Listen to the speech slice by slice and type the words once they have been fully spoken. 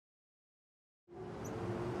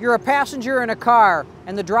You're a passenger in a car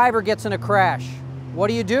and the driver gets in a crash. What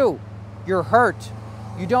do? You're hurt.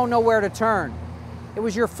 You don't know where to turn. It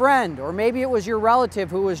was your friend, or maybe it was your relative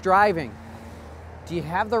who was driving. Do you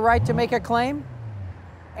have the right to make a claim?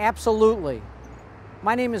 Absolutely.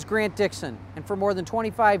 My name is Grant Dixon, and for more than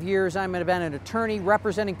 25 years I've been an attorney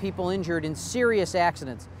representing people injured in serious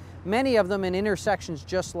accidents, many of them in intersections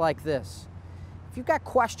just like this. If you've got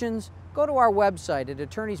questions, go to our website at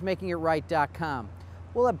attorneysmakingitright.com.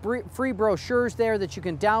 We'll have free brochures there that you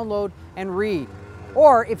can download and read.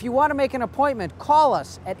 Or if you want to make an appointment, call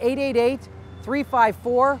us at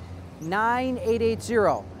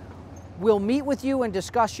 888-354-9880. We'll meet with you and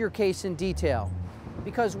discuss your case in detail.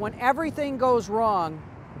 Because when everything goes wrong,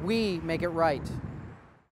 we make it right.